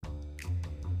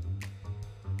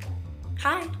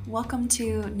Hi, welcome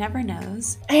to Never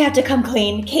Knows. I have to come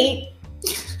clean. Kate,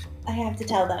 I have to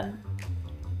tell them.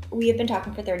 We have been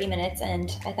talking for 30 minutes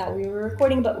and I thought we were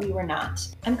recording, but we were not.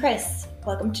 I'm Chris.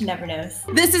 Welcome to Never Knows.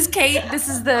 This is Kate. This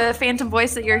is the phantom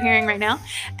voice that you're hearing right now.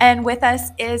 And with us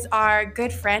is our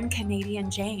good friend, Canadian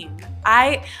Jane.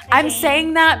 I'm Jane.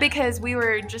 saying that because we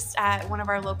were just at one of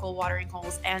our local watering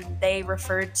holes and they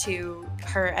referred to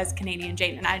her as Canadian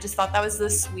Jane. And I just thought that was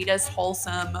the sweetest,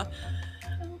 wholesome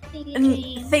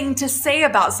thing to say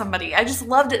about somebody. I just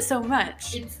loved it so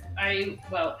much.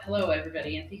 Hello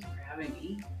everybody, and thank you for having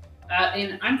me.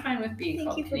 And I'm fine with being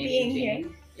called Canadian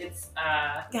Jane. It's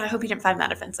yeah, I hope you didn't find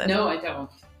that offensive. No, I don't.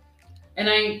 And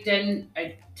I tend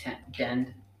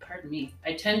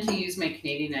to use my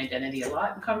Canadian identity a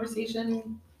lot in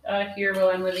conversation here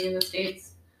while I'm living in the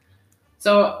States.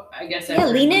 So I guess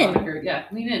lean in.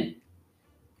 Lean in.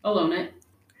 I'll own it.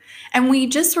 And we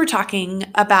just were talking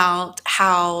about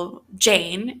how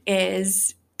Jane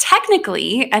is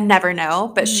technically a never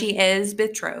know, but she is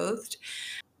betrothed.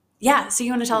 Yeah, so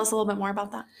you want to tell us a little bit more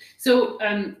about that? So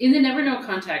in the never know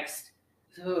context,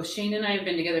 so Shane and I have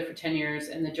been together for 10 years,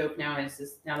 and the joke now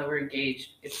is now that we're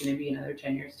engaged, it's going to be another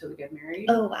 10 years till we get married.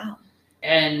 Oh, wow.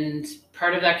 And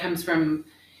part of that comes from,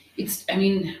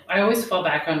 I always fall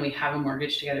back on we have a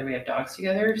mortgage together, we have dogs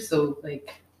together, so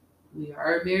we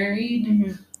are married.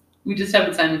 Mm-hmm. We just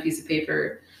haven't signed the piece of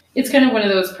paper. It's kind of one of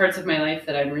those parts of my life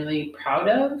that I'm really proud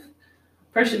of,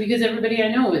 partially because everybody I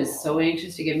know is so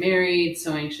anxious to get married,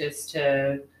 so anxious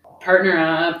to partner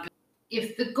up.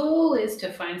 If the goal is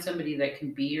to find somebody that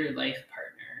can be your life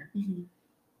partner,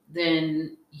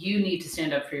 then you need to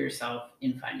stand up for yourself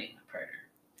in finding a partner.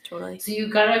 Totally. So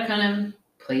you've got to kind of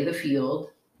play the field.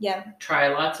 Yeah. Try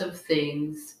lots of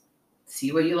things.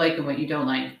 See what you like and what you don't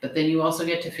like. But then you also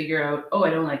get to figure out, I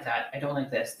don't like that. I don't like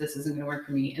this. This isn't going to work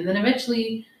for me. And then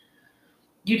eventually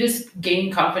you just gain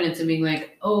confidence in being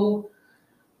like,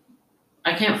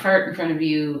 I can't fart in front of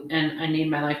you, and I need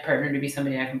my life partner to be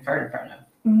somebody I can fart in front of.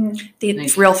 Mm-hmm.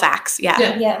 It's real facts.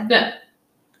 Yeah.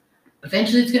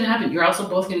 Eventually it's going to happen. You're also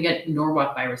both going to get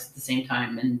Norwalk virus at the same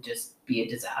time and just be a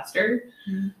disaster.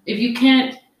 Mm-hmm. If you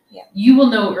can't, you will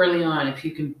know early on if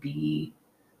you can be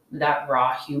that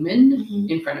raw human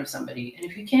in front of somebody. And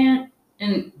if you can't,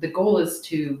 and the goal is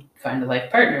to find a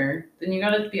life partner, then you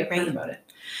got to be upfront about it.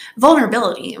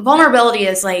 Vulnerability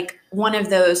is like one of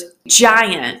those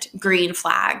giant green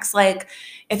flags. Like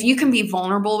if you can be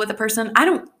vulnerable with a person, I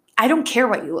don't care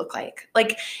what you look like.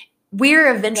 Like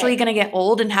we're eventually going to get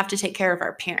old and have to take care of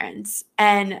our parents.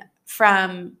 And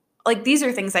from these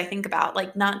are things I think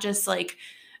about, not just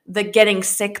the getting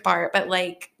sick part, but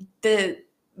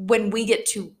when we get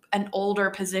to an older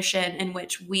position in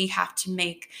which we have to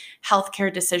make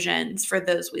healthcare decisions for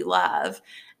those we love.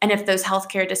 And if those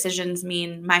healthcare decisions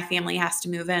mean my family has to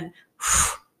move in,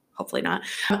 hopefully not.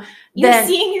 You're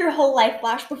seeing your whole life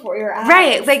flash before your eyes.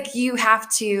 Right. You have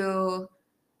to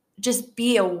just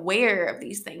be aware of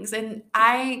these things. And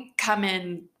I come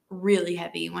in really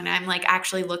heavy when I'm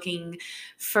actually looking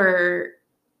for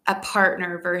a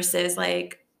partner versus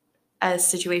a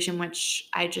situation which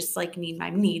I just need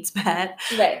my needs met.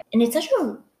 Right. And it's such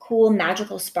a cool,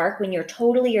 magical spark when you're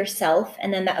totally yourself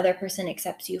and then the other person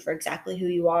accepts you for exactly who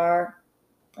you are,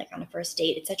 on a first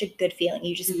date. It's such a good feeling.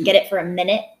 You just get it for a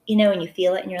minute, and you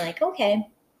feel it and you're like, okay,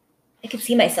 I can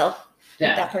see myself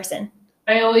with that person.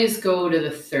 I always go to the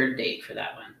third date for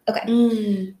that one.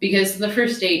 Okay. Because the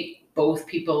first date, both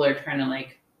people are trying to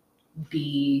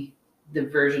be the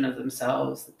version of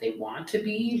themselves that they want to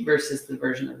be versus the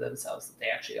version of themselves that they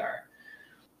actually are.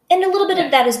 And a little bit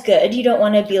of that is good. You don't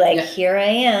want to be here I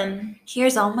am.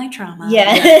 Here's all my trauma.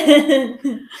 Yeah.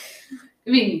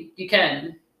 You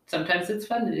can. Sometimes it's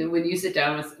fun to do when you sit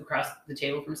down across the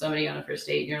table from somebody on a first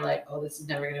date and you're like, this is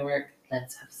never going to work.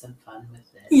 Let's have some fun with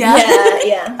it.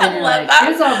 Yeah. And you're like,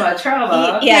 it's all about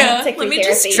trauma. Yeah. Let me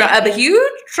just a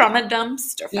huge trauma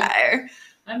dumpster fire.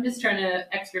 I'm just trying to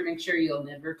make sure you'll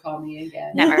never call me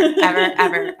again. Never,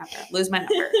 ever lose my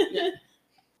number. Yeah.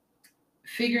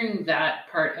 Figuring that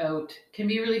part out can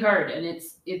be really hard, and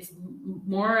it's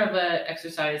more of a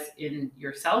exercise in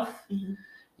yourself and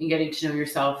getting to know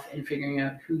yourself and figuring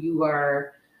out who you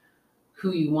are,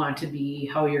 who you want to be,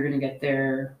 how you're going to get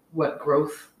there, what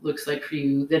growth looks like for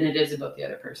you than it is about the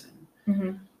other person.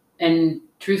 Mm-hmm. And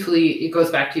truthfully, it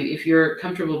goes back to if you're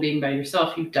comfortable being by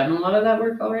yourself, you've done a lot of that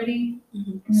work already.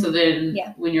 Mm-hmm. So then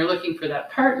when you're looking for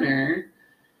that partner,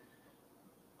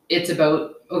 it's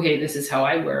about, okay, this is how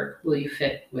I work. Will you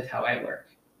fit with how I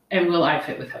work? And will I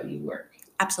fit with how you work?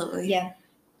 Absolutely. Yeah.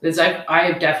 Because I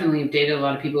have definitely dated a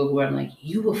lot of people who I'm like,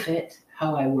 you will fit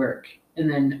how I work. And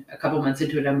then a couple months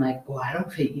into it, I'm like, well, I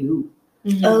don't fit you.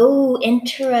 Mhm. Oh,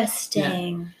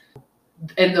 interesting.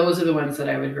 And those are the ones that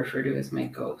I would refer to as my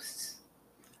ghosts.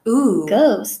 Ooh.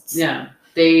 Ghosts. Yeah.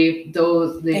 The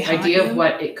They haunt idea you? of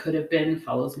what it could have been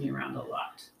follows me around a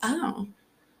lot. Oh.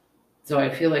 So I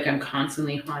feel like I'm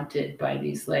constantly haunted by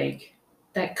these, like,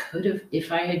 that could have,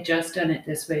 if I had just done it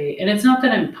this way. And it's not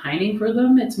that I'm pining for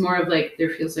them. It's more of like, there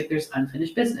feels like there's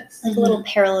unfinished business. Like a little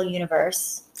parallel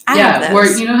universe. I have Yeah, where,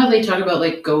 those. you know how they talk about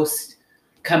like ghosts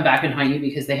come back and haunt you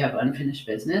because they have unfinished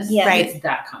business? Yeah. Right. It's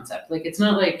that concept. Like, it's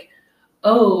not like,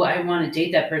 oh, I want to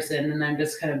date that person and I'm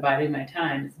just kind of biding my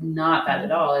time. It's not that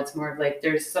at all. It's more of like,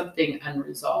 there's something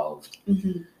unresolved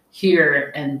Mhm.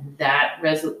 here, and that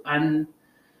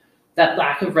that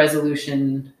lack of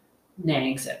resolution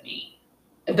nags at me.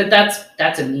 But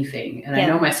that's a me thing, and I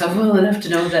know myself well enough to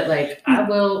know that, like, I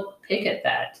will pick at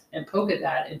that and poke at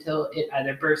that until it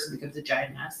either bursts and becomes a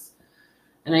giant mess.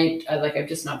 And I'm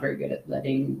just not very good at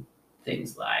letting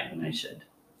things lie when I should.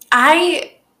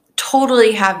 I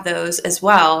totally have those as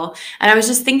well. And I was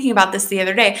just thinking about this the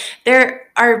other day. There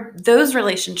are those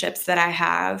relationships that I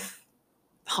have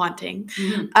haunting.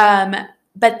 Mm-hmm.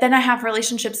 But then I have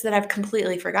relationships that I've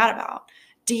completely forgot about.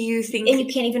 Do you think? And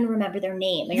you can't even remember their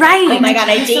name. And Right. Like, oh my God,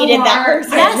 I dated that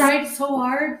person. I tried so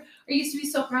hard. I used to be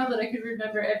so proud that I could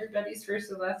remember everybody's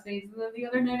first and last names. And then the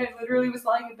other night I literally was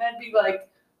lying in bed being like,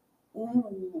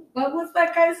 ooh, what was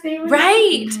that guy's name?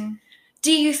 Right. Mhm.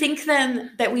 Do you think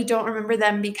then that we don't remember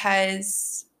them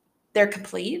because they're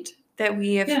complete? That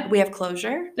we have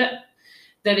closure? That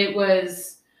it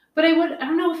was, but I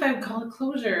don't know if I would call it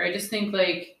closure. I just think,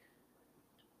 like,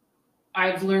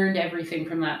 I've learned everything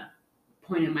from that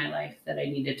point in my life that I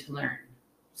needed to learn.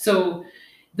 So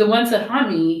the ones that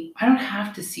haunt me, I don't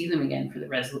have to see them again for the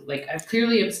rest. Like, I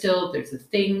clearly am still, there's a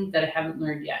thing that I haven't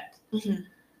learned yet. Mm-hmm.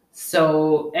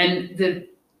 So, and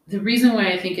the reason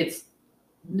why I think it's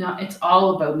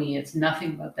all about me, it's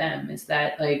nothing about them, is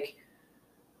that, like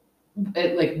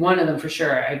one of them for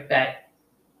sure, I bet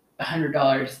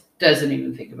 $100 doesn't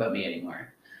even think about me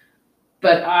anymore.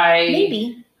 But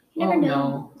Maybe. You never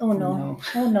know. No. Oh no.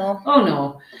 Oh no. Oh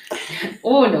no.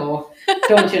 Oh no.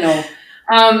 Don't you know?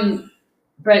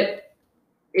 But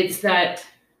it's that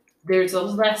there's a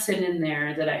lesson in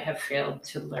there that I have failed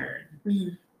to learn.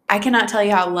 Mm-hmm. I cannot tell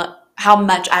you how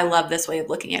much I love this way of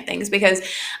looking at things, because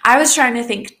I was trying to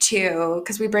think too,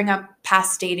 because we bring up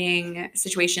past dating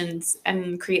situations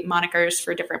and create monikers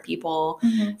for different people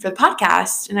for the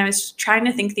podcast. And I was trying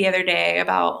to think the other day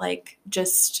about, like,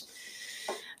 just,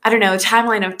 I don't know,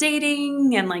 timeline of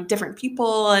dating and like different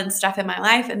people and stuff in my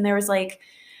life. And there was like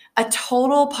a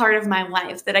total part of my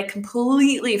life that I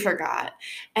completely forgot.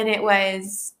 And it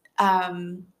was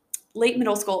late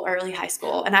middle school, early high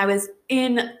school. And I was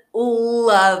in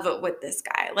love with this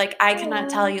guy. Like, I cannot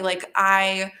tell you, like,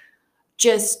 I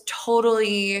just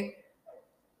totally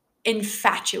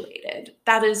infatuated.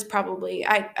 That is probably,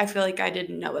 I feel like I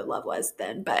didn't know what love was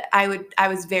then, but I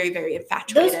was very, very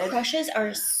infatuated. Those crushes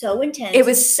are so intense. It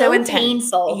was so intense.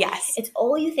 Painful. Yes. It's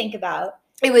all you think about.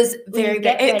 It was very, it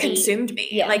ready, consumed me.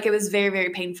 Yeah. Like, it was very, very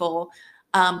painful,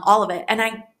 all of it. And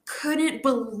I couldn't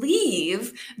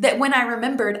believe that when I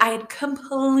remembered, I had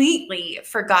completely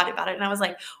forgot about it. And I was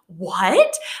like,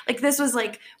 what? Like, this was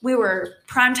like, we were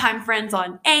primetime friends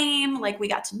on AIM. Like, we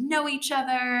got to know each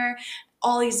other,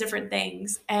 all these different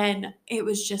things. And it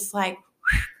was just like,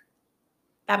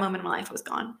 that moment in my life was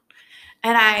gone.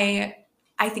 And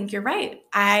I think you're right.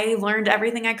 I learned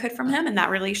everything I could from him in that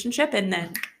relationship, and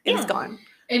then it was gone.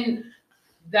 And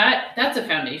that's a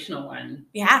foundational one.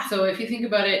 Yeah. So if you think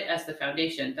about it as the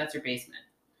foundation, that's your basement.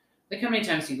 Like, how many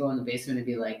times do you go in the basement and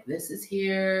be like, this is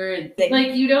here? And,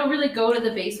 like, you don't really go to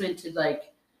the basement to,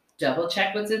 like, double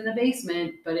check what's in the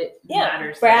basement, but it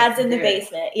matters. Brad's in the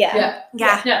basement. Yeah.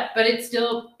 But it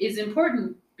still is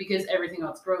important because everything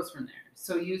else grows from there.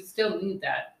 So you still need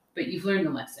that, but you've learned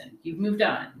the lesson. You've moved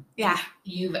on. Yeah.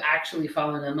 You've actually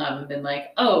fallen in love and been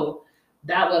like, oh,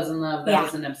 that wasn't love. That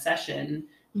was an obsession.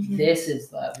 Mm-hmm. This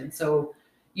is love. And so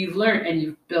you've learned, and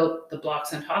you've built the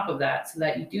blocks on top of that so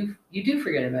that you do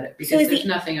forget about it, because there's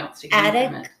nothing else to gain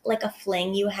from it. Like a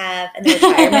fling you have in the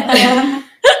retirement home?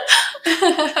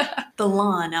 The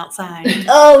lawn outside.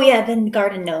 Oh yeah, the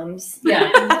garden gnomes. Yeah.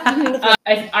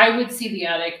 I would see the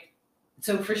attic.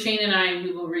 So for Shane and I,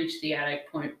 we will reach the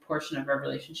attic portion of our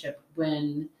relationship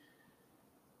when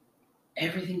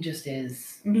everything just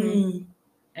is. Mm-hmm.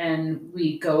 And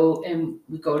we go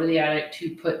to the attic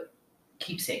to put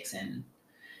keepsakes in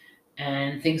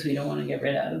and things we don't want to get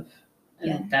rid of.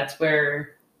 And that's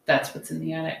what's in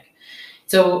the attic.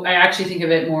 So I actually think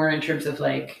of it more in terms of,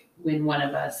 like, when one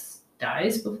of us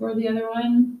dies before the other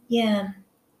one. Yeah.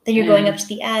 Then you're going up to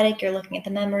the attic, you're looking at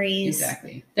the memories.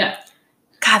 Exactly. Yeah.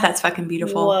 God, that's fucking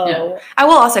beautiful. Whoa. Yeah. I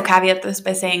will also caveat this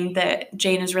by saying that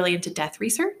Jane is really into death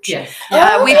research. Yes.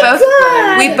 Oh we my both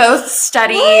God. we both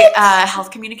study What?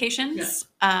 health communications.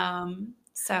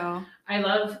 So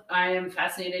I am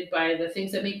fascinated by the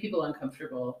things that make people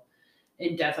uncomfortable.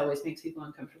 And death always makes people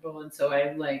uncomfortable. And so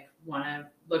I like want to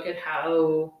look at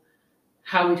how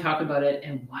we talk about it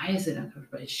and why is it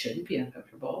uncomfortable? It shouldn't be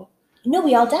uncomfortable. No,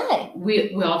 we all die.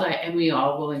 We all die, and we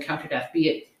all will encounter death, be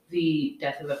it the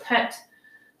death of a pet,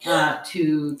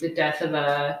 to the death of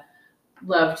a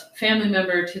loved family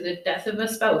member, to the death of a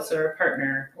spouse or a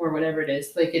partner or whatever it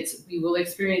is. Like we will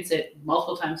experience it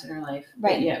multiple times in our life.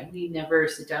 Right. But yeah, we never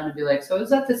sit down and be like, so I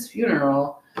was at this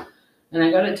funeral and I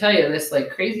got to tell you, this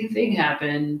like crazy thing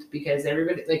happened because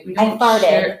everybody like we don't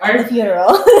farted at the funeral.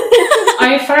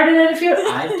 I farted at a funeral.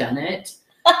 I've done it.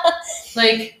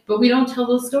 Like, but we don't tell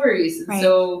those stories. And Right.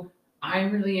 so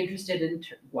I'm really interested in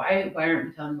why aren't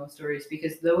we telling those stories?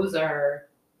 Because those are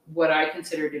what I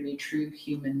consider to be true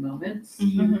human moments.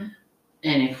 Mm-hmm.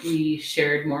 And if we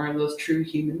shared more of those true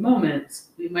human moments,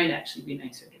 we might actually be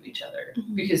nicer to each other.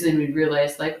 Mhm. Because then we'd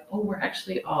realize like, oh,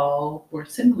 we're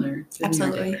similar.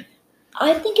 Absolutely.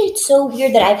 I think it's so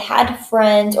weird that I've had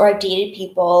friends or I've dated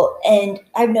people and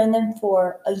I've known them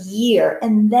for a year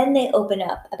and then they open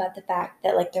up about the fact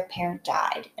that like their parent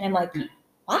died. And I'm like,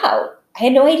 wow, I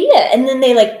had no idea. And then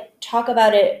they like talk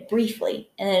about it briefly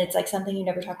and then it's like something you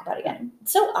never talk about again.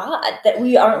 It's so odd that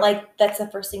we aren't like, that's the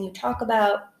first thing you talk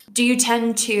about. Do you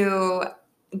tend to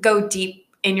go deep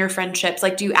in your friendships?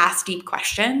 Like, do you ask deep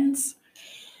questions?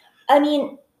 I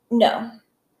mean, no.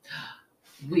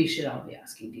 We should all be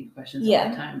asking deep questions Yeah. all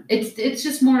the time. It's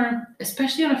just more,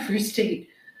 especially on a first date.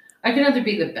 I can either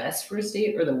be the best first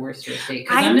date or the worst first date.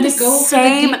 Because I'm going to go for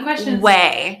the deep questions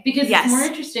way. because Yes. it's more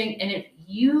interesting. And if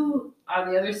you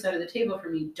on the other side of the table for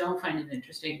me don't find it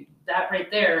interesting, that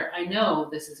right there, I know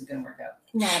this isn't going to work out.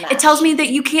 Not It tells me that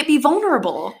you can't be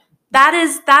vulnerable. That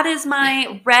is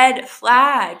my red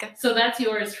flag. So that's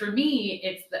yours. For me,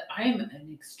 it's that I'm an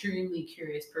extremely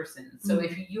curious person. So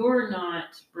if you're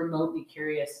not remotely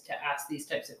curious to ask these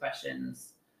types of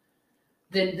questions,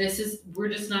 then we're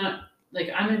just not,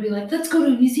 like, I'm going to be like, let's go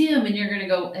to a museum. And you're going to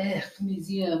go,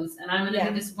 museums. And I'm going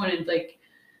to be disappointed. Like,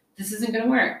 this isn't going to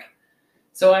work.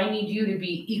 So I need you to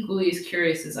be equally as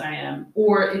curious as I am,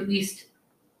 or at least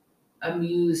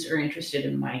amused or interested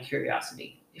in my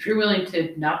curiosity. If you're willing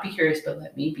to not be curious, but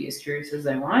let me be as curious as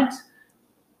I want,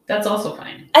 that's also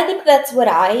fine. I think that's what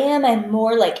I am. I'm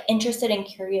more like interested in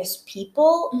curious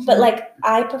people, but like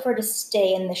I prefer to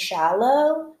stay in the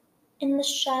shallow. And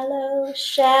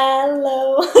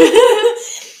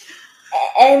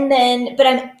then, but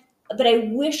I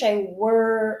wish I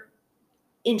were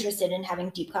interested in having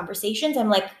deep conversations. I'm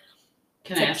like,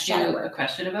 can I ask you a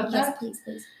question about that? Yes,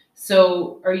 please.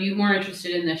 So are you more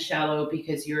interested in the shallow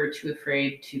because you're too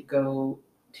afraid to go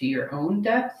to your own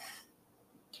depth?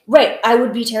 Right. I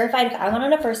would be terrified if I went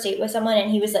on a first date with someone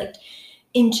and he was like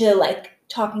into like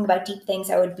talking about deep things.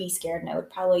 I would be scared and I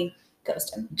would probably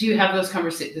ghost him. Do you have those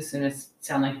conversations? This is going to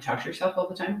sound like you talk to yourself all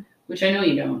the time, which I know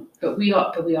you don't, but we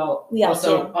all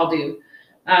do.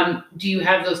 Do you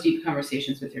have those deep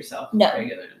conversations with yourself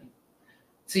regularly?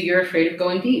 So you're afraid of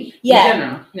going deep in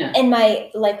general. Yeah. And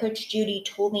my life coach Judy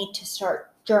told me to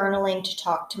start journaling to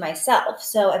talk to myself.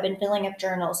 So I've been filling up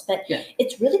journals, but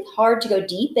it's really hard to go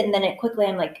deep. And then I'm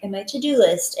like, in my to-do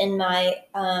list, in my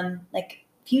like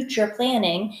future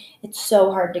planning, it's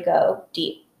so hard to go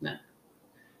deep. No.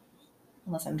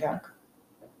 Unless I'm drunk.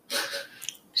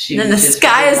 Then the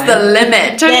sky is the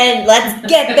limit. Then let's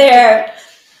get there.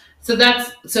 So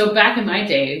back in my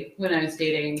day when I was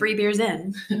dating, 3 beers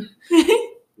in.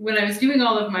 When I was doing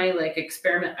all of my like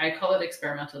I call it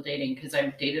experimental dating because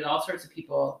I've dated all sorts of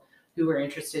people who were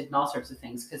interested in all sorts of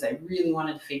things because I really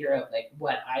wanted to figure out like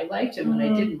what I liked and what I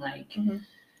didn't like.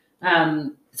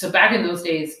 So back in those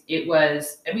days, it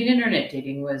was, internet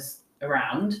dating was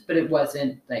around, but it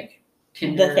wasn't like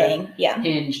Tinder, the thing,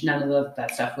 Hinge, none of that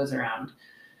stuff was around.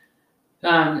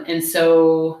 And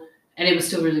it was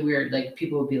still really weird. Like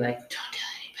people would be like, don't tell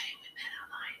anybody we met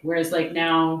online. Whereas like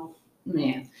now,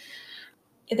 man.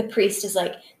 The priest is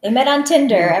like, they met on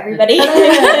Tinder, everybody.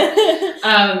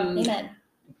 Amen.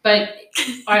 But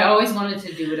I always wanted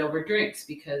to do it over drinks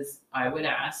because I would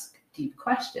ask deep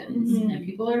questions and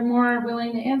people are more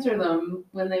willing to answer them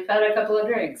when they've had a couple of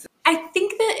drinks. I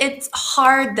think that it's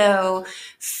hard though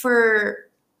for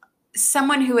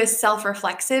someone who is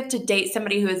self-reflexive to date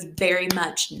somebody who is very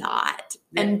much not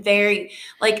and very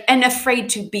like and afraid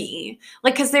to be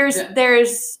like because there's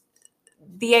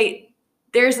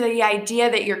there's the idea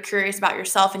that you're curious about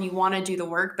yourself and you want to do the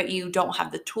work, but you don't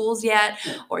have the tools yet,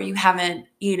 or you haven't,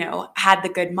 had the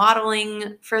good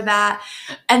modeling for that.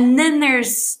 And then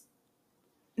there's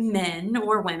men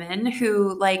or women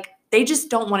who they just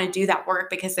don't want to do that work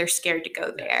because they're scared to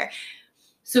go there.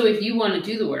 So if you want to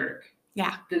do the work,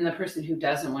 yeah, then the person who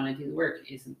doesn't want to do the work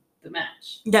isn't the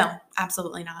match. No,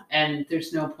 absolutely not. And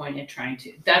there's no point in trying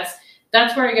to.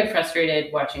 That's where I get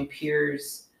frustrated watching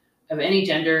peers of any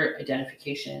gender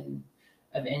identification,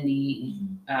 of any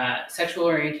sexual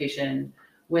orientation,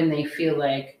 when they feel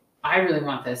like, I really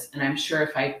want this, and I'm sure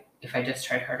if I just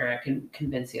tried harder, I can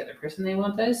convince the other person they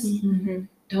want this. Mm-hmm.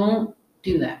 Don't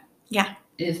do that. Yeah.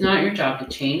 It is not your job to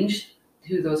change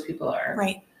who those people are.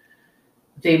 Right.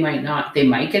 They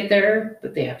might get there,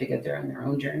 but they have to get there on their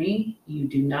own journey. You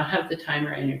do not have the time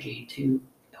or energy to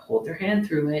hold their hand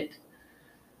through it.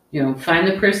 Find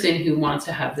the person who wants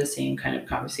to have the same kind of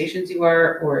conversations you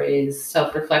are, or is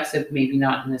self-reflexive, maybe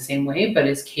not in the same way, but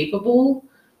is capable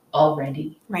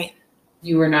already. Right.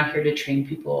 You are not here to train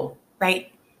people.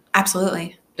 Right.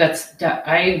 Absolutely.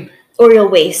 Or you'll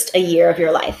waste a year of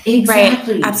your life.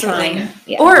 Exactly. Right. Absolutely.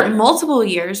 Yeah. Or multiple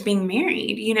years being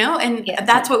married, and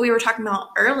that's what we were talking about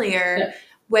earlier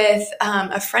with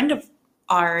a friend of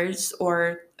ours,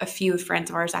 or a few friends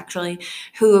of ours actually,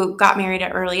 who got married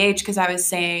at early age, because I was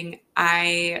saying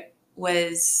I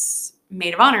was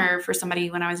maid of honor for somebody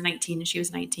when I was 19 and she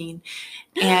was 19.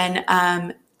 And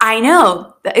I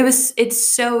know that it's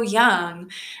so young,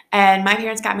 and my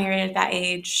parents got married at that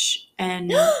age,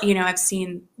 and I've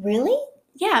seen. Really?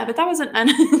 Yeah, but that wasn't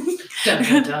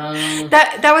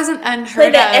that wasn't unheard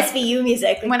Play the of. SVU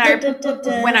music When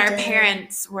our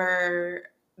parents were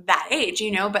that age,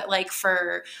 but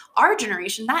for our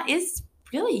generation, that is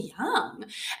really young.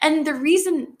 And the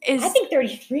reason is, I think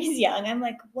 33 is young. I'm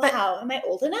like, wow, am I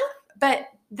old enough? But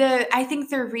I think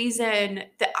the reason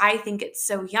that I think it's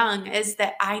so young is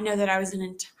that I know that I was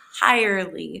an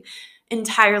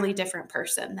entirely different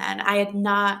person then. I had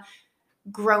not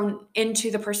grown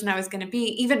into the person I was going to be,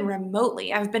 even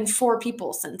remotely. I've been 4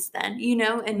 people since then,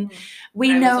 and I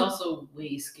was also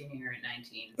way skinnier at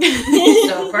 19.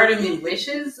 So part of me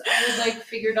wishes I had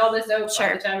figured all this out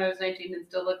by the time I was 19 and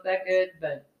still look that good,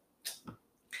 But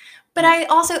I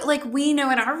also, we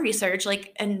know in our research,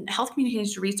 in health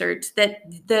communications research, that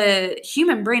the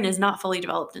human brain is not fully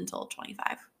developed until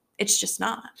 25. It's just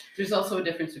not. There's also a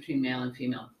difference between male and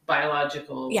female,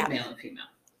 biological male and female.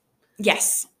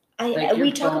 Yes.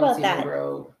 We talk about that.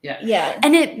 Yeah.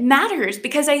 And it matters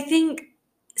because I think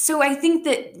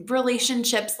that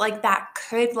relationships like that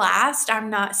could last. I'm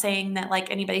not saying that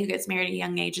anybody who gets married at a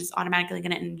young age is automatically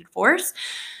going to end in divorce,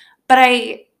 but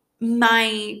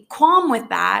my qualm with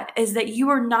that is that you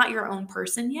are not your own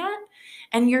person yet.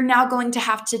 And you're now going to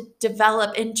have to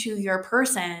develop into your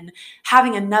person,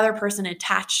 having another person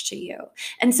attached to you.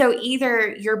 And so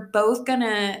either you're both going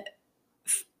to,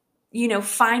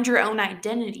 find your own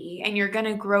identity and you're going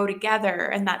to grow together,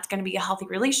 and that's going to be a healthy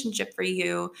relationship for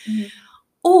you. Mm-hmm.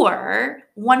 Or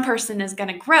one person is going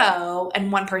to grow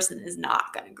and one person is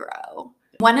not going to grow.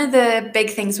 One of the big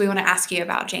things we want to ask you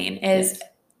about, Jane, is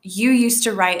you used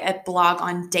to write a blog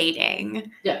on dating.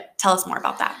 Yeah. Tell us more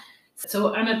about that.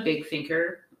 So I'm a big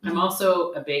thinker. I'm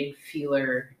also a big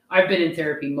feeler. I've been in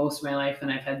therapy most of my life,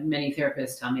 and I've had many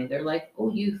therapists tell me, they're like,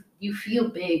 oh, you feel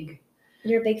big.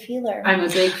 You're a big feeler. I'm a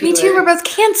big feeler. Me too. We're both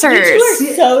cancers. You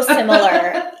two are so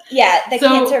similar. Yeah, the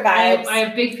cancer vibes. I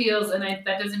have big feels, and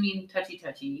that doesn't mean touchy.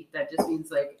 That just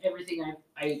means everything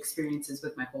I experience is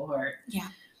with my whole heart. Yeah.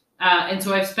 And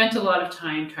so I've spent a lot of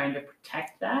time trying to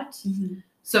protect that. Mm-hmm.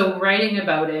 So writing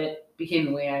about it became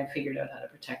the way I figured out how to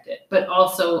protect it, but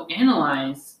also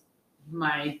analyze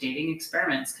my dating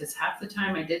experiments, because half the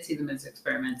time I did see them as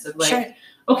experiments of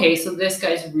okay, so this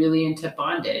guy's really into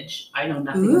bondage. I know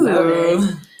nothing about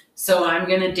it. So I'm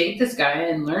going to date this guy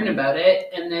and learn about it,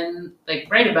 and then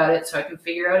write about it so I can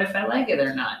figure out if I like it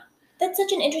or not. That's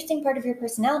such an interesting part of your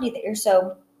personality, that you're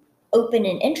so open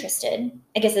and interested.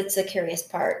 I guess it's the curious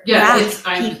part. Yeah,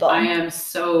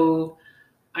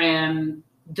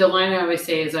 the line I always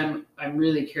say is I'm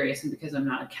really curious, and because I'm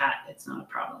not a cat, it's not a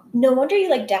problem. No wonder you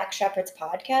like Dax Shepard's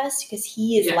podcast, because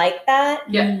he is like that.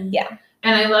 Yeah. Yeah.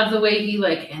 And I love the way he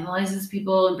analyzes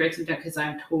people and breaks them down, because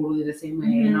I'm totally the same way.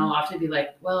 Mm-hmm. And I'll often be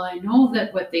like, well, I know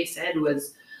that what they said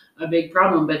was a big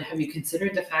problem, but have you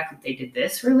considered the fact that they did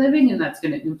this for a living? And that's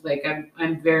going to,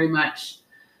 I'm very much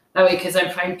that way, because I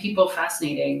find people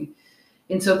fascinating.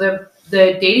 And so the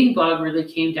dating blog really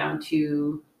came down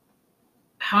to,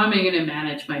 how am I going to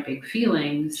manage my big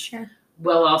feelings? Sure.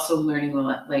 While also learning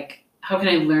how can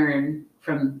I learn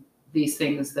from these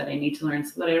things that I need to learn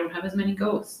so that I don't have as many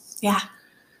ghosts? Yeah.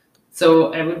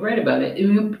 So I would write about it.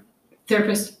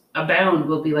 Therapists abound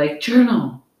will be like,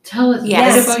 journal, tell us,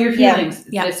 Yes. write about your feelings.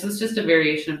 Yeah. This was just a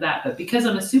variation of that. But because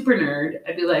I'm a super nerd,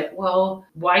 I'd be like, well,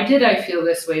 why did I feel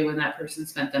this way when that person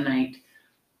spent the night?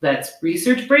 Let's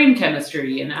research brain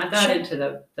chemistry and add that Sure.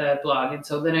 into the blog. And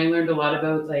so then I learned a lot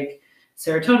about like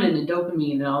serotonin and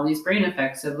dopamine and all these brain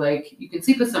effects of like, you can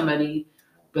sleep with somebody,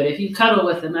 but if you cuddle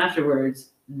with them afterwards,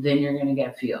 then you're going to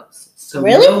get feels. So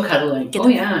Really? no cuddling. Oh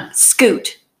yeah.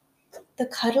 Scoot. The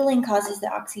cuddling causes the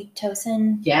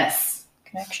oxytocin Yes.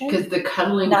 connection? Because the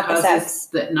cuddling Not the causes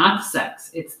not the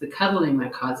sex. It's the cuddling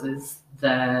that causes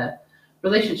the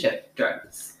relationship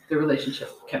drugs, the relationship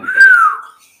chemicals.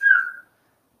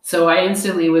 So I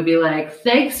instantly would be like,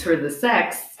 thanks for the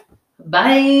sex.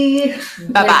 Bye.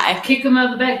 Bye-bye. Like, kick them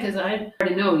out of the bed because I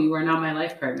already know you are not my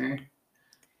life partner.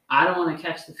 I don't want to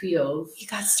catch the feels. You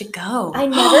got to go. I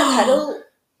never cuddle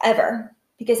ever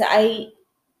because I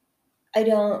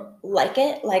don't like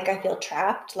it. Like I feel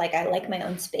trapped. Like I like my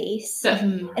own space. Yeah.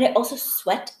 Mhm. And I also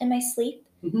sweat in my sleep.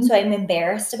 Mhm. So I'm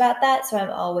embarrassed about that. So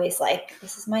I'm always like,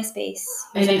 this is my space.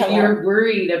 Here's And a if pillow. you're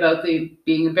worried about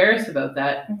being embarrassed about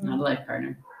that, Mhm. not a life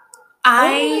partner.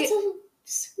 Oh, that's so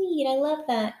sweet. I love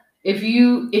that. If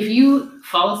you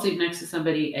fall asleep next to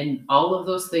somebody and all of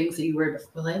those things that you worry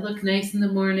about, will I look nice in the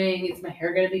morning? Is my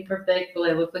hair going to be perfect? Will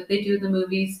I look like they do in the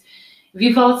movies? If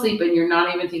you fall asleep and you're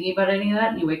not even thinking about any of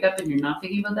that, and you wake up and you're not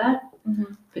thinking about that,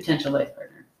 potential life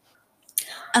partner.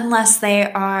 Unless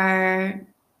they are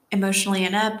emotionally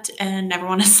inept and never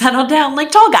want to settle down like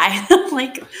tall guy.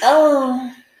 Like,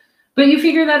 oh. But you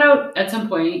figure that out at some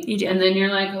point. You do. And then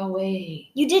you're like, oh, wait.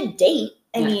 You did date.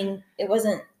 I Yeah. mean, it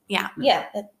wasn't. Yeah. Yeah,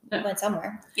 it Yeah. went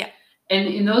somewhere. And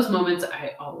in those moments,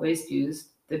 I always use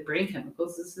the brain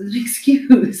chemicals as an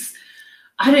excuse.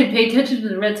 I didn't pay attention to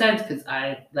the red signs because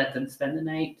I let them spend the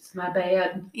night. It's my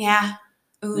bad. yeah.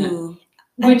 Ooh.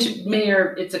 Which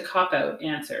it's a cop-out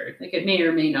answer. Like it may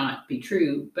or may not be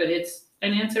true, but it's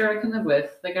an answer I can live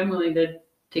with. Like I'm willing to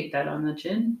take that on the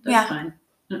chin. That's fine.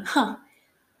 Huh.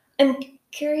 I'm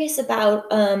curious about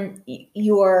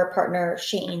your partner,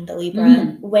 Shane, the Libra.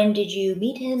 Mhm. When did you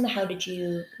meet him? How did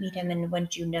you meet him? And when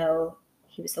did you know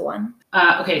he was the one?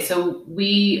 Okay, so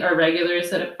we are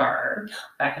regulars at a bar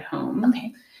back at home.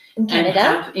 Okay. In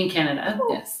Canada? In Canada,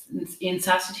 Cool. yes. It's in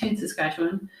Saskatoon,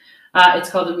 Saskatchewan. It's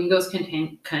called Amigos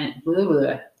blah,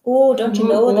 blah. Oh, don't you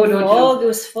know? Oh, The don't you fog. It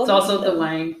was foggy. It's also the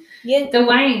wine. Yeah. The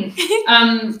wine.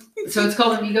 So it's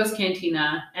called Amigos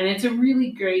Cantina, and it's a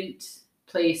really great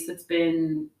place that's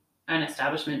been an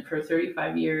establishment for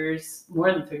 35 years,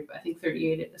 more than 30, I think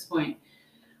 38 at this point.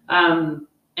 And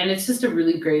it's just a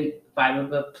really great vibe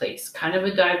of a place. Kind of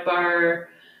a dive bar,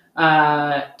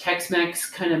 Tex-Mex,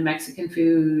 kind of Mexican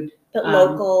food. But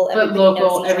local. But Everybody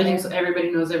local, knows each other.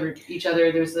 everybody knows each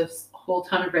other. There's this whole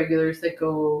ton of regulars that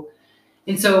go.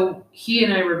 And so he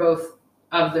and I were both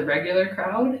of the regular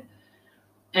crowd.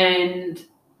 And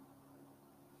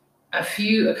a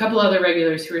couple other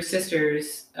regulars who were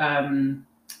sisters,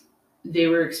 they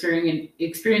were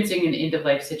experiencing an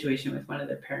end-of-life situation with one of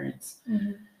their parents.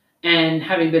 Mm-hmm. And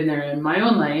having been there in my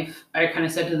own life, I kind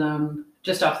of said to them,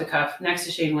 just off the cuff, next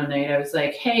to Shane one night, I was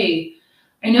like, hey,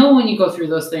 I know when you go through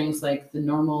those things, like the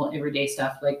normal everyday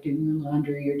stuff, like doing your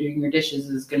laundry or doing your dishes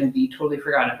is going to be totally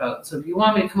forgotten about. So if you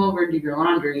want me to come over and do your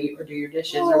laundry or do your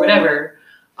dishes or whatever,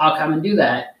 I'll come and do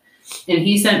that. And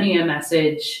he sent me a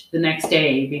message the next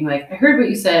day being like, I heard what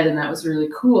you said and that was really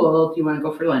cool. Do you want to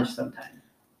go for lunch sometime?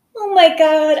 Oh my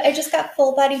God, I just got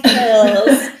full body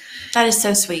chills. That is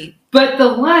so sweet. But the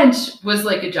lunch was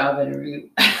like a job interview.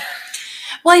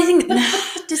 Well, I think,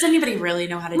 does anybody really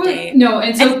know how to date? No,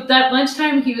 and so that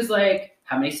lunchtime he was like,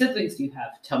 how many siblings do you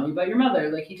have? Tell me about your mother.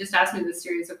 Like he just asked me this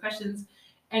series of questions.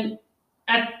 And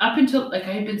up until, like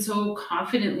I had been so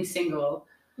confidently single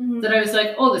that I was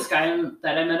like, oh, this guy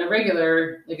that I met a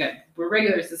regular, we're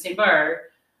regulars at the same bar.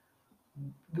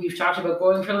 We've talked about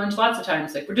going for lunch lots of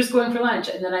times. Like, we're just going for lunch.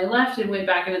 And then I left and went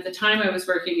back. And at the time I was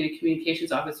working in a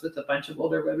communications office with a bunch of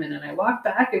older women. And I walked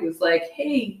back and was like,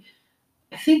 hey,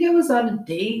 I think I was on a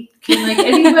date. Can like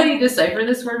anybody decipher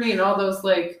this for me? And all those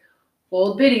like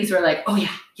old biddies were like, oh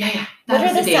yeah. What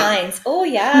are the signs? Oh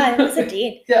yeah, it was a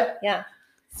date. Yeah.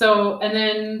 So, and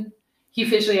then he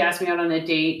officially asked me out on a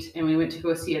date and we went to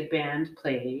go see a band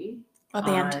play. What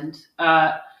band?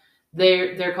 And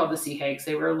they're called the Sea Hags.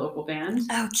 They were a local band.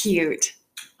 Oh, cute.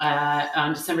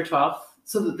 On December 12th.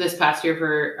 So this past year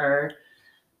for our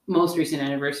most recent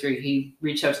anniversary, he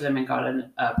reached out to them and got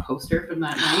a poster from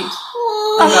that night.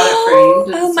 And got it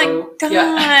framed. Oh my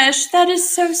gosh, that is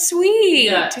so sweet.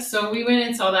 Yeah, so we went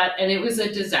and saw that, and it was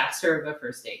a disaster of a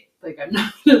first date. Like, I'm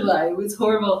not gonna lie, it was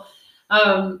horrible.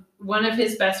 One of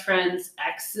his best friend's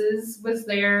exes was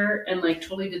there and like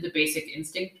totally did the basic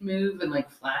instinct move and like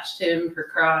flashed him her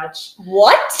crotch.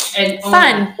 What? And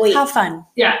Fun. Wait. How fun.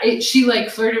 Yeah, she like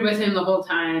flirted with him the whole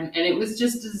time, and it was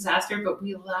just a disaster. But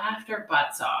we laughed our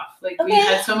butts off. Like we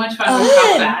had so much fun with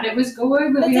how bad it was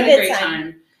going, but we had a great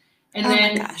time. And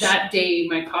then that day,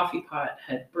 my coffee pot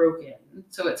had broken.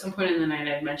 So at some point in the night,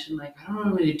 I had mentioned like, I don't know what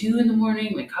I'm going to do in the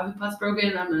morning. My coffee pot's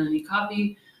broken. I'm going to need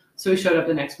coffee. So we showed up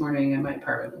the next morning at my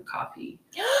apartment with coffee.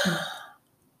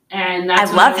 And that's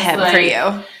I love him for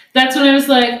you. That's when I was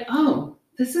like, oh,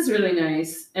 this is really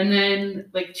nice. And then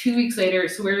like 2 weeks later,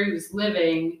 so where he was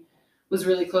living was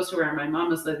really close to where my mom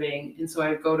was living. And so I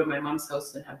would go to my mom's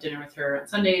house and have dinner with her on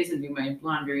Sundays and do my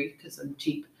laundry because I'm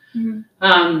cheap.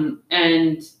 Mm-hmm.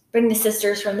 And bring the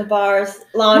sisters from the bars,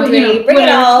 laundry, bring it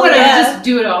all. Whatever, just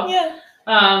do it all. Yeah.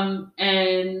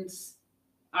 And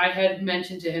I had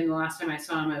mentioned to him the last time I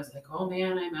saw him, I was like, oh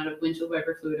man, I'm out of windshield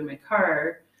wiper fluid in my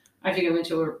car. I have to get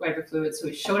windshield wiper fluid. So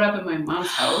he showed up at my mom's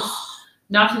house,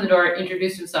 knocked on the door,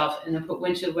 introduced himself, and then put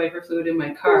windshield wiper fluid in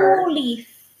my car. Holy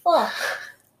fuck.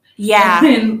 Yeah.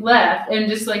 And left and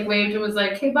just like waved and was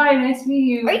like, hey, bye, nice to meet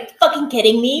you. Are you fucking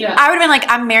kidding me? Yeah. I would have been like,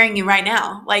 I'm marrying you right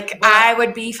now. Like, I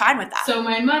would be fine with that. So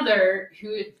my mother,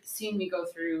 who had seen me go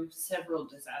through several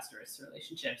disastrous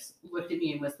relationships, looked at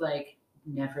me and was like,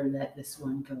 never let this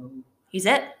one go. He's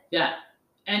it. Yeah.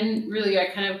 And really, I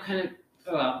kind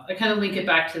of link it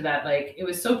back to that. Like, it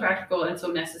was so practical and so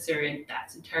necessary, and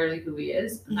that's entirely who he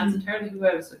is. And that's entirely who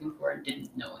I was looking for and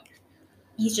didn't know it.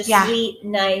 He's just sweet,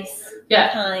 nice,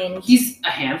 kind. He's a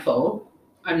handful.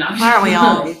 I'm not sure. Are we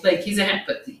all? Like, he's a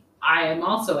handful, but I am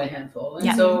also a handful.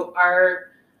 And so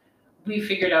we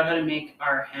figured out how to make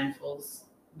our handfuls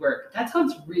work. That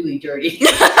sounds really dirty.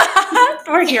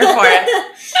 We're here for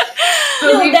it.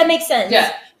 No, that makes sense.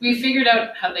 Yeah. We figured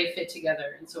out how they fit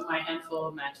together. And so my handful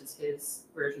matches his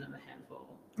version of a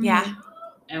handful. Yeah.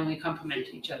 And we complement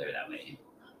each other that way.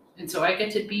 And so I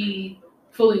get to be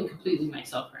fully and completely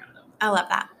myself around them. I love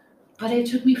that. But it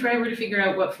took me forever to figure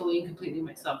out what fully and completely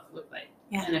myself looked like.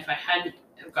 Yeah. And if I had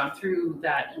gone through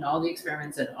that and all the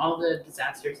experiments and all the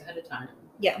disasters ahead of time,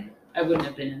 I wouldn't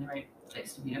have been in the right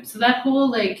place to meet him. So that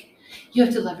whole, like, you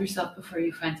have to love yourself before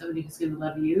you find somebody who's going to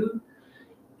love you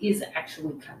is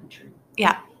actually kind of true.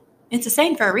 Yeah. It's a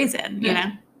saying for a reason, you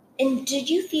know? And did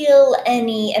you feel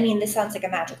any, I mean, this sounds like a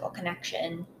magical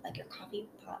connection, like your coffee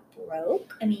pot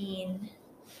broke. I mean,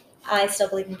 I still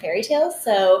believe in fairy tales.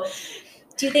 So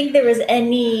do you think there was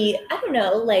any, I don't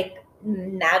know, like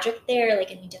magic there, like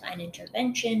any divine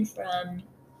intervention from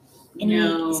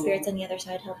any spirits on the other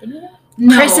side helping you?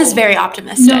 No. Chris is very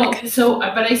optimistic. No, so,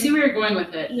 but I see where you're going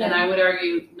with it. And I would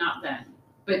argue not then,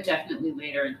 but definitely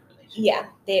later in the relationship. Yeah,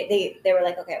 they were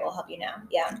like, okay, we'll help you now.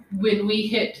 Yeah. When we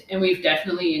hit, and we've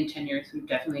definitely in 10 years, we've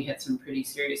definitely hit some pretty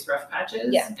serious rough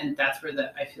patches. Yeah. And that's where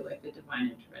I feel like the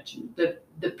divine intervention,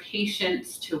 the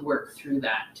patience to work through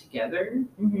that together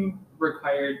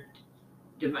required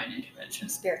divine intervention.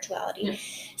 Spirituality. Yeah.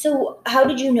 So how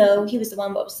did you know he was the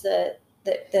one? What was the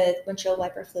windshield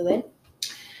wiper fluid?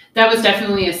 That was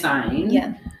definitely a sign.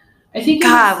 Yeah. I think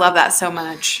I love that so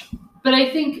much. But I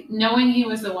think knowing he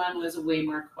was the one was way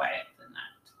more quiet than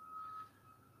that.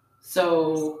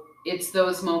 So it's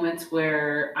those moments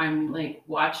where I'm like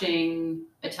watching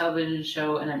a television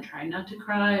show and I'm trying not to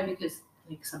cry because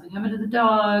like something happened to the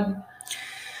dog.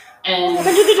 And I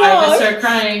just start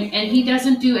crying and he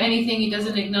doesn't do anything. He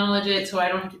doesn't acknowledge it. So I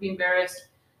don't have to be embarrassed.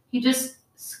 He just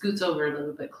scoots over a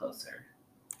little bit closer.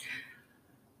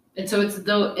 And so it's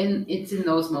in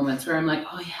those moments where I'm like,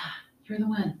 oh yeah, you're the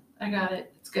one. I got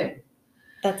it. It's good.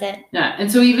 That's it. Yeah.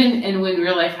 And so and when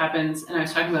real life happens, and I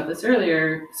was talking about this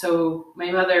earlier, so my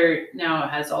mother now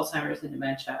has Alzheimer's and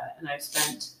dementia, and I've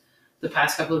spent the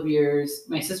past couple of years,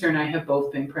 my sister and I have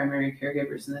both been primary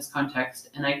caregivers in this context,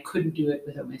 and I couldn't do it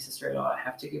without my sister at all. I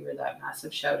have to give her that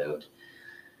massive shout out.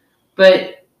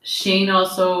 But Shane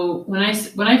also, when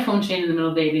I phone Shane in the middle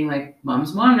of the day being like,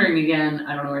 Mom's wandering again,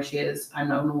 I don't know where she is, I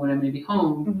don't know when I'm going to be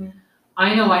home,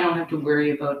 I know I don't have to worry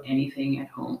about anything at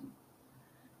home.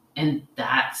 And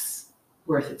that's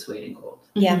worth its weight in gold.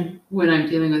 Yeah. When I'm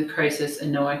dealing with a crisis and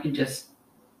know I can just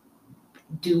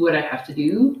do what I have to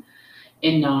do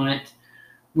and not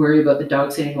worry about the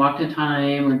dog getting walked in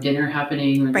time or dinner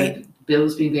happening or the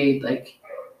bills being paid. Like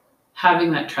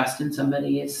having that trust in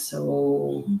somebody is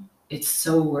it's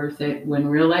so worth it when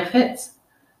real life hits.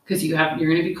 Because you're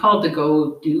going to be called to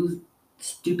go do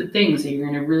stupid things that you're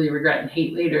going to really regret and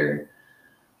hate later.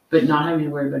 But not having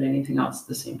to worry about anything else at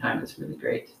the same time is really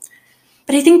great.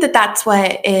 But I think that that's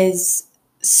what is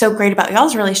so great about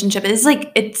y'all's relationship is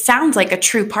like, it sounds like a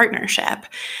true partnership. Yeah.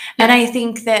 And I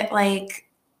think that like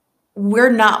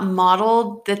we're not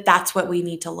modeled that that's what we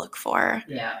need to look for.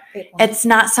 Yeah. It's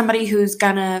not somebody who's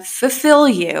gonna fulfill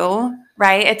you,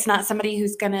 right? It's not somebody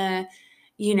who's gonna,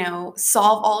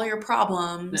 solve all your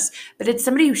problems, but it's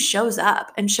somebody who shows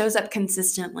up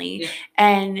consistently,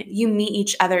 and you meet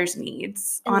each other's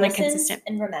needs and on a listens consistent,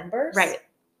 and remembers. right?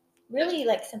 Really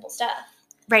like simple stuff.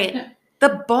 Right. Yeah.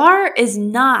 The bar is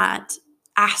not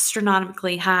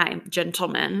astronomically high,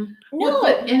 gentlemen. No. Well,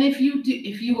 and if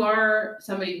you are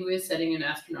somebody who is setting an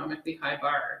astronomically high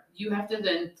bar, you have to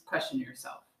then question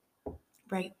yourself.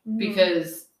 Right.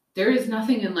 Because there is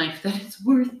nothing in life that is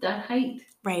worth that height.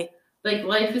 Right. Like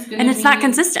life is going to be... And it's not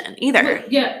consistent either.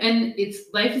 Yeah, and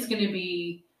life is going to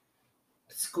be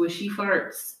squishy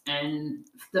farts and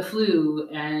the flu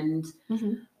and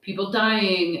people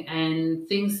dying and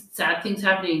sad things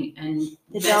happening and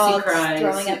the messy dogs cries.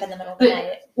 Throwing up in the middle of the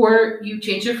night. Or you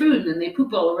change their food and then they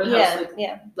poop all over the house.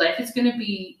 Life is going to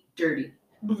be dirty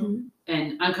and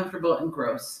uncomfortable and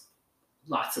gross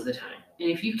lots of the time.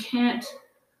 And if you're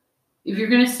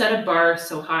going to set a bar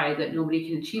so high that nobody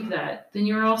can achieve that, then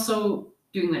you're also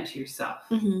doing that to yourself.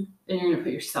 And you're going to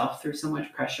put yourself through so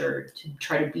much pressure to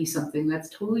try to be something that's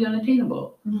totally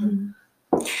unattainable.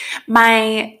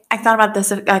 I thought about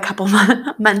this a couple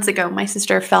months ago. My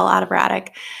sister fell out of her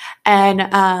attic,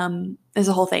 and there's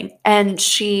a whole thing. And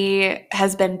she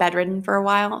has been bedridden for a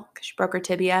while because she broke her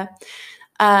tibia.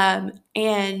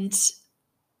 And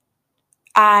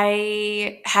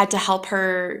I had to help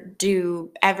her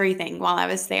do everything while I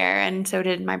was there, and so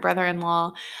did my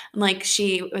brother-in-law. And like,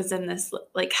 she was in this,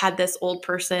 like, had this old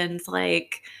person's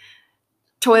like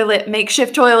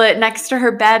makeshift toilet next to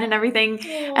her bed and everything.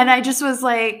 Yeah. And I just was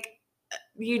like,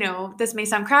 this may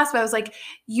sound crass, but I was like,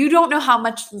 you don't know how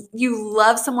much you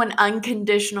love someone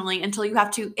unconditionally until you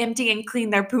have to empty and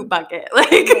clean their poop bucket. Like,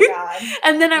 Oh my God.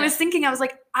 And then I was thinking, I was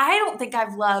like, I don't think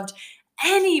I've loved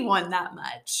anyone that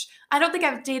much. I don't think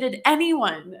I've dated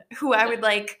anyone who I would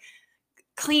like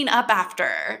clean up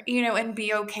after, and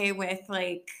be okay with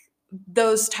like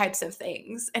those types of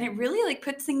things. And it really like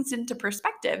puts things into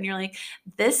perspective. And you're like,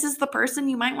 this is the person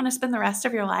you might want to spend the rest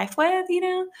of your life with,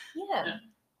 Yeah.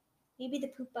 Maybe the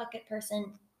poop bucket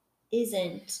person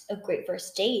isn't a great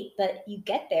first date, but you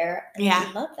get there and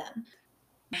you love them.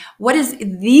 What is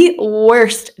the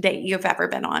worst date you've ever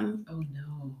been on? Oh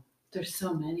no, there's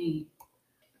so many.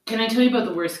 Can I tell you about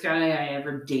the worst guy I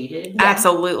ever dated? Yeah.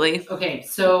 Absolutely. Okay,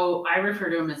 so I refer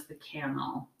to him as the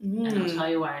camel, and I'll tell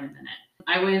you why in a minute.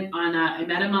 I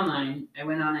met him online. I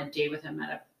went on a date with him at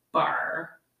a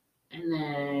bar, and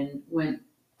then went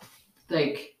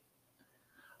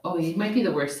he might be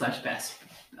the worst / best.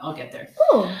 I'll get there.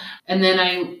 Oh. And then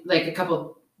a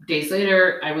couple days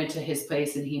later, I went to his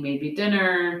place and he made me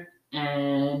dinner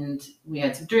and we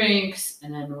had some drinks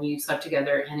and then we slept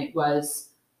together, and it was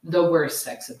the worst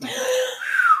sex of my life.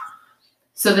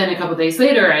 So then a couple days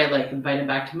later, I invite him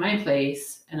back to my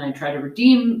place and I try to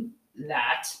redeem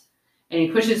that. And he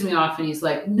pushes me off and he's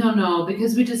like, no,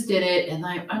 because we just did it. And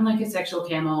I'm like a sexual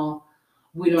camel.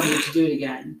 We don't need to do it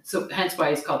again. So hence why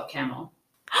he's called the camel.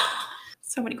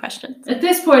 So many questions. At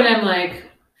this point, I'm like,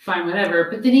 fine, whatever.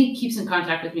 But then he keeps in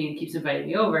contact with me and keeps inviting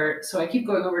me over. So I keep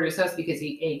going over to his house because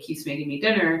he keeps making me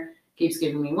dinner, keeps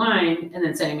giving me wine, and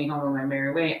then sending me home on my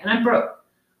merry way. And I'm broke.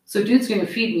 So dude's going to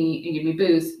feed me and give me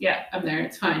booze. Yeah, I'm there.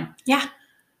 It's fine. Yeah.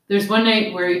 There's one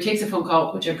night where he takes a phone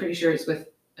call, which I'm pretty sure is with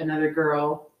another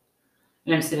girl.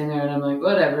 And I'm sitting there and I'm like,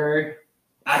 whatever.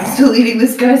 I'm still eating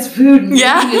this guy's food and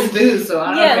drinking his booze, so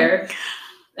I don't care.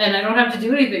 And I don't have to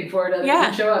do anything for it other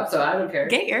than show up, so I don't care.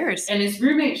 Get yours. And his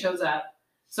roommate shows up.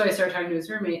 So I start talking to his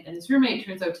roommate, and his roommate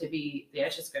turns out to be the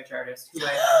Etch-a-Sketch artist who I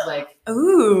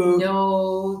have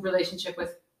no relationship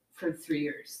with for 3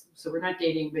 years. So we're not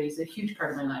dating, but he's a huge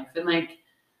part of my life and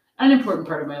an important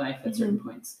part of my life at certain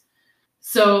points.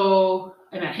 So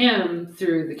I met him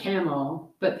through the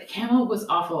camel, but the camel was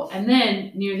awful. And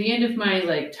then near the end of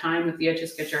my time with the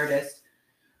Etch-a-Sketch artist,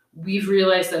 we've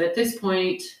realized that at this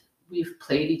point we've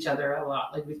played each other a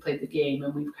lot. We've played the game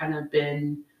and we've kind of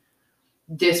been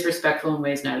disrespectful in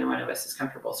ways neither one of us is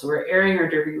comfortable. So we're airing our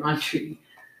dirty laundry.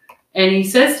 And he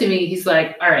says to me, he's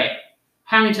like, all right,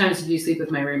 how many times did you sleep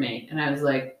with my roommate? And I was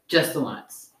like, just the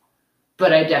once.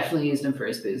 But I definitely used him for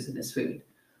his booze and his food.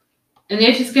 And the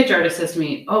Etch-a-Sketch artist says to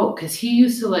me, oh, because he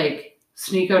used to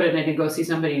sneak out at night and go see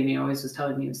somebody and he always was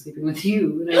telling me he was sleeping with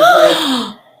you. And I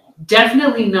was like,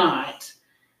 definitely not.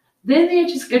 Then the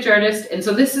Etch-a-Sketch artist, and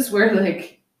so this is where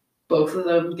both of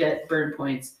them get burn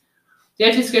points. The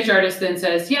Etch-a-Sketch artist then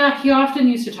says, yeah, he often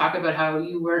used to talk about how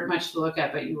you weren't much to look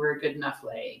at, but you were a good enough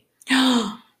lay.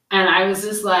 And I was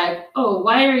just like, oh,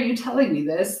 why are you telling me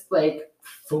this?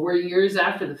 4 years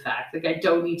after the fact. Like, I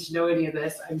don't need to know any of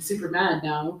this. I'm super mad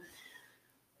now.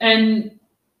 And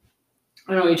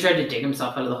I don't know, he tried to dig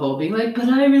himself out of the hole, being like, but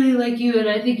I really like you and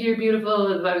I think you're beautiful.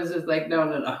 And I was just like,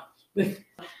 no.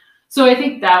 So I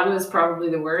think that was probably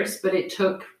the worst, but it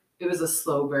was a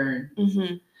slow burn.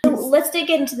 Mm-hmm. So let's dig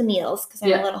into the meals because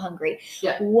I'm a little hungry.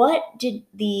 Yeah. What did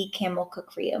the camel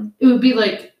cook for you? It would be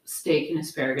like steak and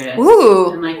asparagus.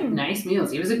 Ooh. And like nice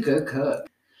meals. He was a good cook.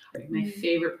 My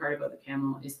favorite part about the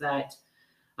camel is that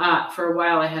for a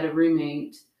while I had a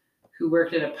roommate who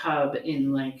worked at a pub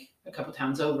in like a couple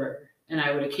towns over. And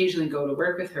I would occasionally go to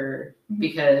work with her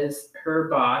because her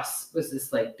boss was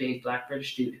this like big black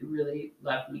British dude who really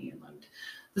loved me and loved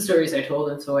the stories I told.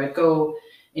 And so I'd go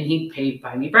and he'd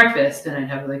buy me breakfast and I'd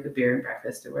have like a beer and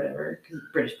breakfast or whatever, because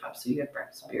British pub, so you get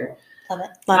breakfast and beer. Love it.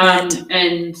 Love it.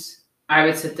 And I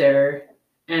would sit there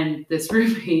and this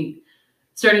roommate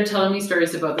started telling me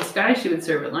stories about this guy she would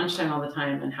serve at lunchtime all the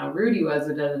time and how rude he was.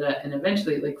 And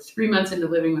eventually, like 3 months into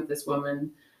living with this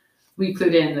woman, we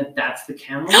clued in that that's the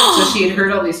camel. So she had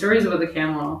heard all these stories about the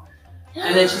camel.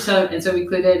 And then so we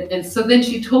clued in. And so then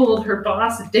she told her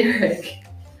boss, Derek,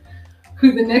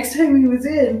 who the next time he was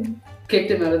in, kicked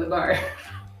him out of the bar.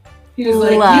 He was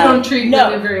like, you don't treat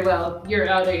women very well. You're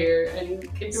out of here. And he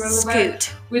kicked him out of the bar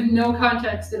with no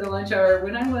context at a lunch hour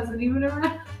when I wasn't even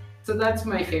around. So that's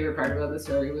my favorite part about the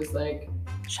story was like...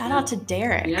 Shout out to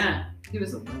Derek. Yeah. He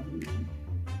was a lovely man.